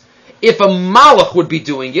 keys, if a malach would be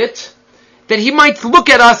doing it, then he might look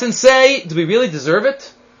at us and say, do we really deserve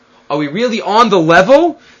it? Are we really on the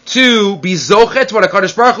level to be zochet what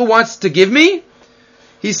HaKadosh Baruch Hu wants to give me?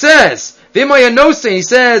 He says, he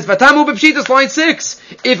says, Vatamu b'pshitas, line 6,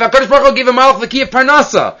 if HaKadosh Baruch Hu gave a malach the key of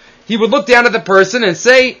parnasa, he would look down at the person and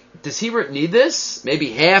say, does he need this?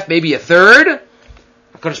 Maybe half, maybe a third?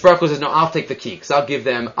 HaKadosh Baruch Hu says, no, I'll take the key, because I'll give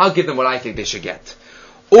them what I think they should get.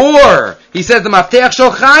 Or, he says, the mafteach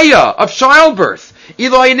shel chaya, of childbirth. So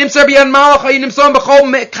many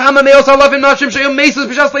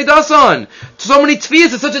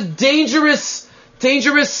tefillas, it's such a dangerous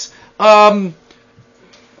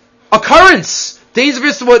occurrence.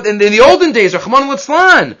 Dangerous in the olden days, Rachman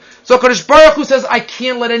Litzlan. So HaKadosh Baruch Hu says, I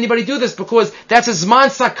can't let anybody do this because that's a zman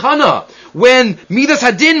sakana, when midas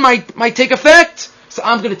hadin might take effect. So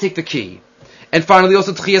I'm going to take the key. And finally,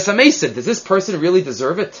 also Tchiyas HaMesid. Does this person really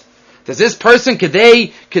deserve it? Does this person, are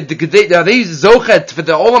they zochet for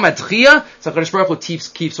the olam atchiyah? So HaKadosh Baruch Hu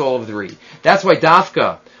keeps all of three. That's why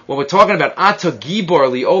Dafka, when we're talking about Ata Gibor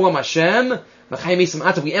li olam Hashem,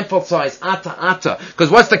 we emphasize Ata. Because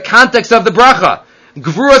what's the context of the bracha?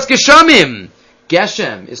 Gvuras Geshamim.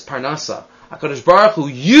 Geshem is Parnasa. HaKadosh Baruch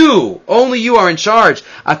Hu, only you are in charge.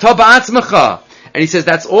 Ata ba'atzmecha. And he says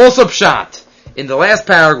that's also pshat. In the last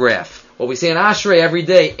paragraph, what we say in Ashrei every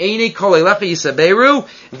day, Eini kol elecha yisaberu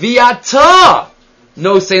v'ata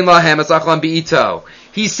no sein lahem asachlan bi'ito.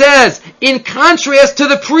 He says, in contrast to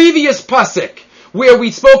the previous pasuk, where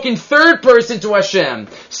we spoke in third person to Hashem,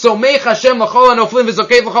 Somech Hashem l'chol hanoflim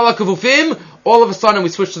v'zokei l'chol hakavufim, all of a sudden we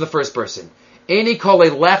switch to the first person. Eini kol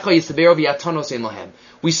elecha yisaberu v'ata no sein lahem.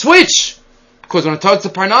 We switch, because when it talks to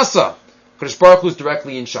Parnasa, Kadosh Baruch Hu is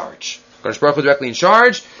directly in charge. Kadosh Baruch Hu directly in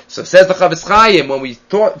charge. So says the Chavetz Chaim, when we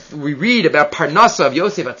read about Parnasa of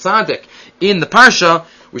Yosef HaTzadik in the Parsha,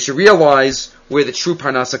 we should realize where the true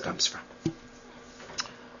Parnasa comes from.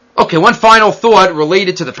 Okay, one final thought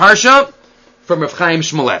related to the Parsha from Rav Chaim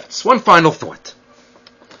Shmulevitz. One final thought.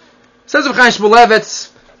 Says Rav Chaim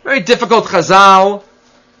Shmulevitz, very difficult Chazal.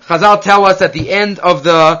 Chazal tell us at towards the end of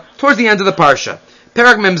the Parsha.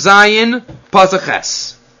 Perek Mem Zayin Pasuk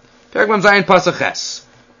Ches. Perek Mem Zayin Pasuk Ches.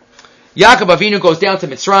 Yaakov Avinu goes down to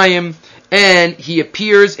Mitzrayim, and he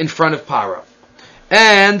appears in front of Paro.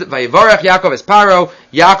 And Vayivarech Yaakov es Paro.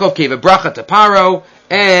 Yaakov gave a bracha to Paro,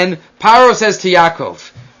 and Paro says to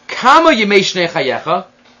Yaakov, Kama yemei shnei chayecha?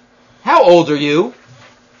 How old are you?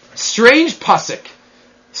 Strange pasuk.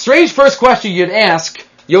 Strange first question you'd ask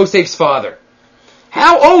Yosef's father.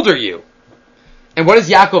 How old are you? And what does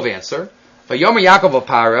Yaakov answer? Vayomer Yaakov al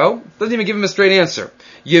Paro. Doesn't even give him a straight answer.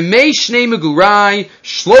 Yemei shnei megurai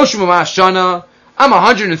shloshim shana. I'm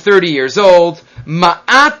 130 years old.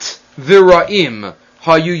 Ma'at v'ra'im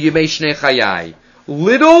hayu yemei shnei chayai.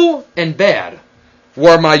 Little and bad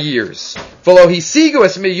were my years. V'lo hisigu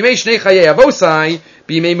es yemei shnei chayai avosai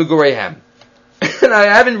b'yemei megureihem. And I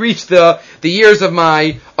haven't reached the years of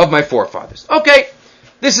my forefathers. Okay,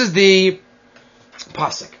 this is the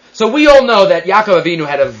pasuk. So we all know that Yaakov Avinu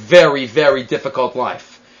had a very, very difficult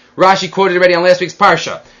life. Rashi quoted already on last week's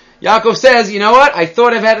Parsha. Yaakov says, you know what? I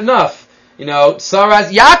thought I've had enough.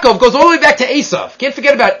 Saras. Yaakov goes all the way back to Esav. Can't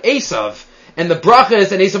forget about Esav and the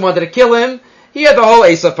brachas, and Esav wanted to kill him. He had the whole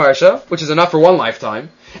Esav Parsha, which is enough for one lifetime.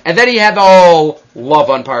 And then he had the whole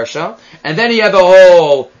Lavan Parsha. And then he had the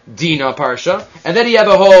whole Dinah Parsha. And then he had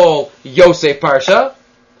the whole Yosef Parsha.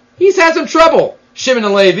 He's had some trouble. Shimon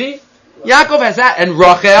and Levi. Yaakov has that, and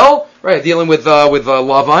Rachel, right, dealing with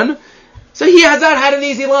Lavan. So he has not had an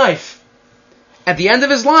easy life. At the end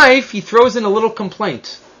of his life, he throws in a little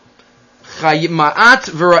complaint. Ma'at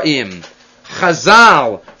v'ra'im.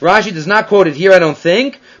 Chazal, Rashi does not quote it here, I don't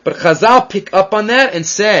think, but Chazal pick up on that and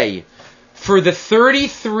say, for the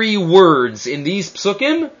 33 words in these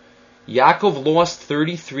psukim, Yaakov lost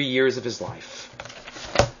 33 years of his life.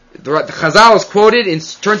 The Chazal is quoted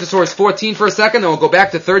turn to source 14 for a second, then we'll go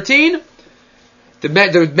back to 13. The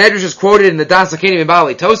Medrash is quoted in the Das Hakenim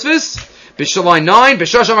Bali Tosfos. B'Shalai 9,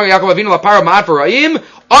 B'Shasham Yaakov Avinu Lapara Ma'at V'Ra'im,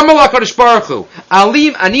 Amar LaKadosh Baruch Hu,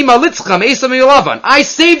 Alim Ani Malitzcham Esav and Lavan. I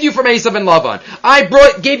saved you from Esav and Lavan. I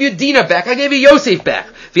gave you Dinah back. I gave you Yosef back.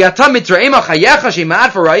 V'Atam Mitzrayim Chayecha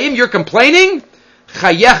She'Ma'at V'Ra'im. You're complaining?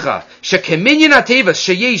 Chayecha Shekeminyan Atevas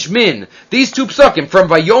Sheyesh Min. These two psukim from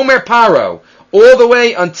Vayomer Paro all the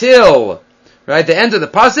way until the end of the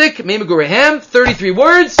pasuk. Meimigurehem, 33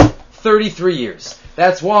 words, 33 years.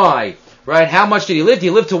 That's why. How much did he live? He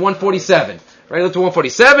lived to 147. He lived to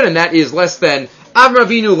 147, and that is less than Avraham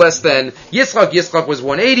Avinu, less than Yitzchak. Yitzchak was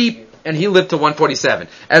 180, and he lived to 147.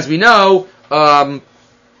 As we know,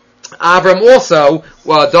 Avram also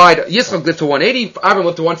died. Yitzchak lived to 180. Avram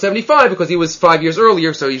lived to 175 because he was 5 years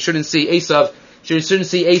earlier. So you shouldn't see Esav. Shouldn't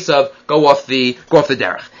see Esav go off the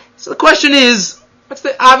derech. So the question is,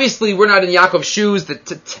 obviously we're not in Yaakov's shoes. The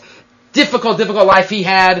difficult life he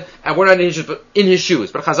had, and we're not in his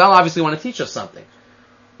shoes. But Chazal obviously want to teach us something.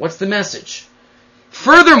 What's the message?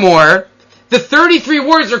 Furthermore, the 33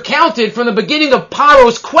 words are counted from the beginning of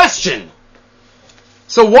Paro's question.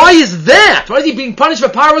 So why is that? Why is he being punished for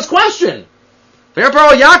Paro's question?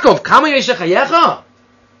 Yaakov,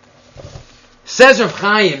 says Rav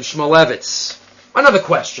Chaim Shmulevitz. Another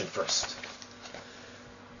question first.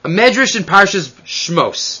 A medrash in Parshas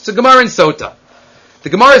Shmos. It's a Gemara in Sota. The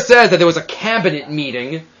Gemara says that there was a cabinet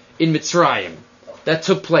meeting in Mitzrayim that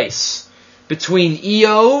took place between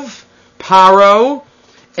Eov, Paro,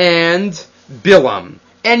 and Bilam,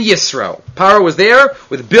 and Yisro. Paro was there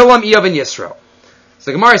with Bilam, Eov, and Yisro.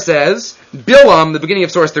 So the Gemara says, Bilam, the beginning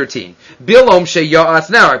of source 13, Bilam sheya'atz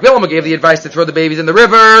nar. Bilam gave the advice to throw the babies in the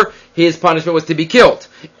river. His punishment was to be killed.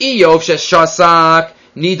 Eov sheshasak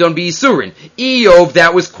nidon b'yisurin. Eov,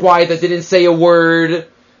 that was quiet, that didn't say a word.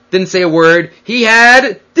 He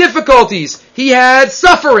had difficulties. He had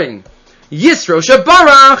suffering. Yisro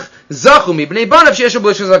shabarach zachu mibnei banav she'eshu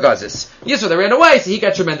b'lishus hagazis. Yisro, they ran away, so he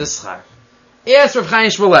got tremendous schar. Asked Rav Chaim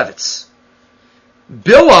Shmulevitz.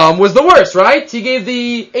 Bilam was the worst, right? He gave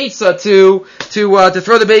the Eitzah to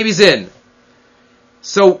throw the babies in.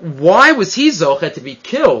 So why was he zocheh to be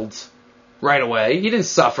killed right away? He didn't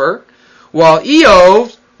suffer. While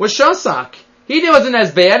Eov was shasak. He wasn't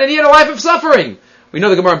as bad, and he had a life of suffering. We know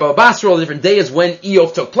the Gemara in Baba Basra, all the different days when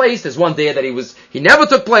Eov took place. There's one day that he never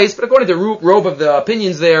took place, but according to the robe of the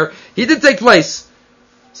opinions there, he did take place.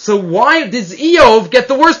 So why does Eov get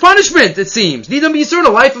the worst punishment, it seems? Nidam Yisur, a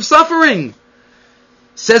life of suffering.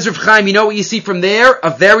 Says Rav Chaim, you know what you see from there? A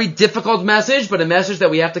very difficult message, but a message that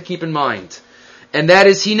we have to keep in mind. And that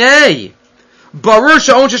is Hinei. Barur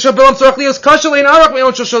sha'on sheshal Bilam tzorach lios kashal ein arak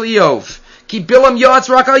me'on sheshal Eov. Ki Bilam ya'atz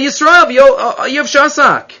rak al Yisrael v'Eov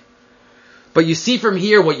shasak. But you see from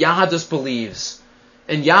here what Yahadus believes.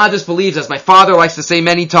 And Yahadus believes, as my father likes to say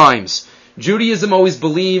many times, Judaism always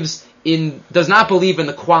does not believe in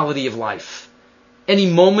the quality of life. Any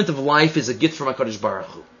moment of life is a gift from HaKadosh Baruch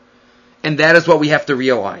Hu. And that is what we have to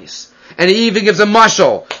realize. And he even gives a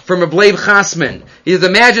mashal from a Bleib Chasman. He says,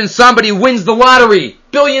 imagine somebody wins the lottery,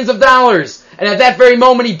 billions of dollars, and at that very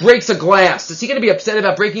moment he breaks a glass. Is he going to be upset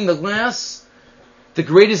about breaking the glass? The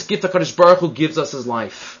greatest gift HaKadosh Baruch Hu gives us is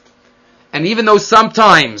life. And even though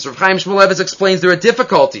sometimes, Rav Chaim Shmulevitz explains there are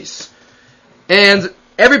difficulties, and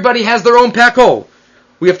everybody has their own pekel,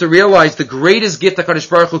 we have to realize the greatest gift HaKadosh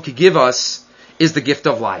Baruch Hu could give us is the gift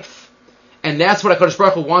of life. And that's what HaKadosh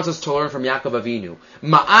Baruch Hu wants us to learn from Yaakov Avinu.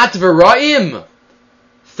 Ma'at v'ra'im.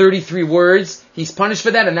 33 words. He's punished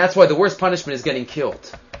for that, and that's why the worst punishment is getting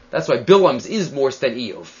killed. That's why Bilam's is worse than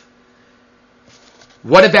Eov.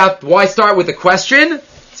 Why start with the question?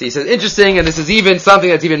 So he says, interesting, and this is even something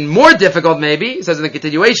that's even more difficult maybe. He says in the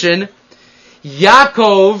continuation,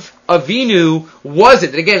 Yaakov Avinu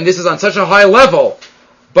wasn't, and again, this is on such a high level,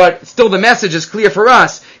 but still the message is clear for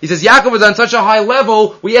us. He says, Yaakov was on such a high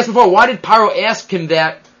level, we asked before, why did Paro ask him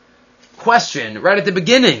that question right at the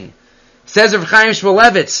beginning? Says Rav Chaim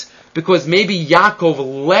Shmulevitz, because maybe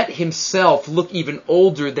Yaakov let himself look even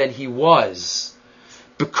older than he was.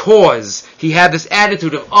 Because he had this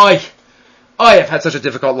attitude of, I've had such a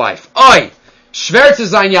difficult life. Shver zu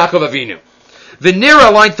sein Yaakov Avinu.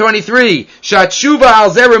 V'nira, line 23, Shatshuva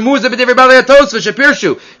al zeh remuza b'divrei balei haTosfos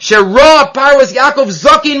shepirshu, shera paros Yaakov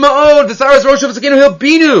zakin ma'od, v'saras rosha v'zakinu hil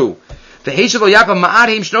binu. V'heishav al Yaakov ma'ad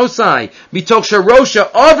heim shnosai, mitok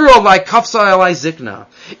sherosha avro like kafsa alai zikna.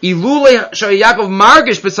 Ilule Yaakov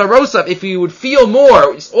margish b'sarosav, if he would feel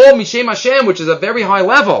more, it's all mishem Hashem, which is a very high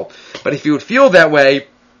level, but if he would feel that way,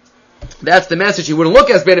 that's the message. He wouldn't look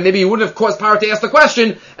as bad, and maybe he wouldn't have caused Paro to ask the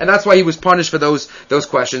question, and that's why he was punished for those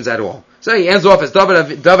questions at all. So he ends off as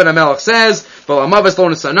David HaMelech says, "V'lamavas lo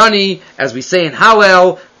nesanani," as we say in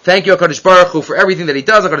Hallel. Thank you, HaKadosh Baruch Hu, for everything that He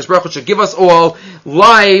does. HaKadosh Baruch Hu should give us all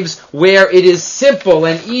lives where it is simple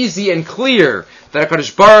and easy and clear that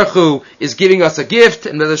HaKadosh Baruch Hu is giving us a gift,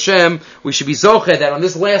 and that Hashem, we should be zocheh that on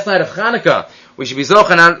this last night of Chanukah, we should be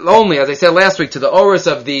zocheh not only, as I said last week, to the oros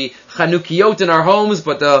of the Chanukiyot in our homes,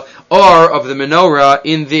 but the or of the menorah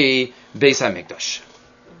in the Beis HaMikdash.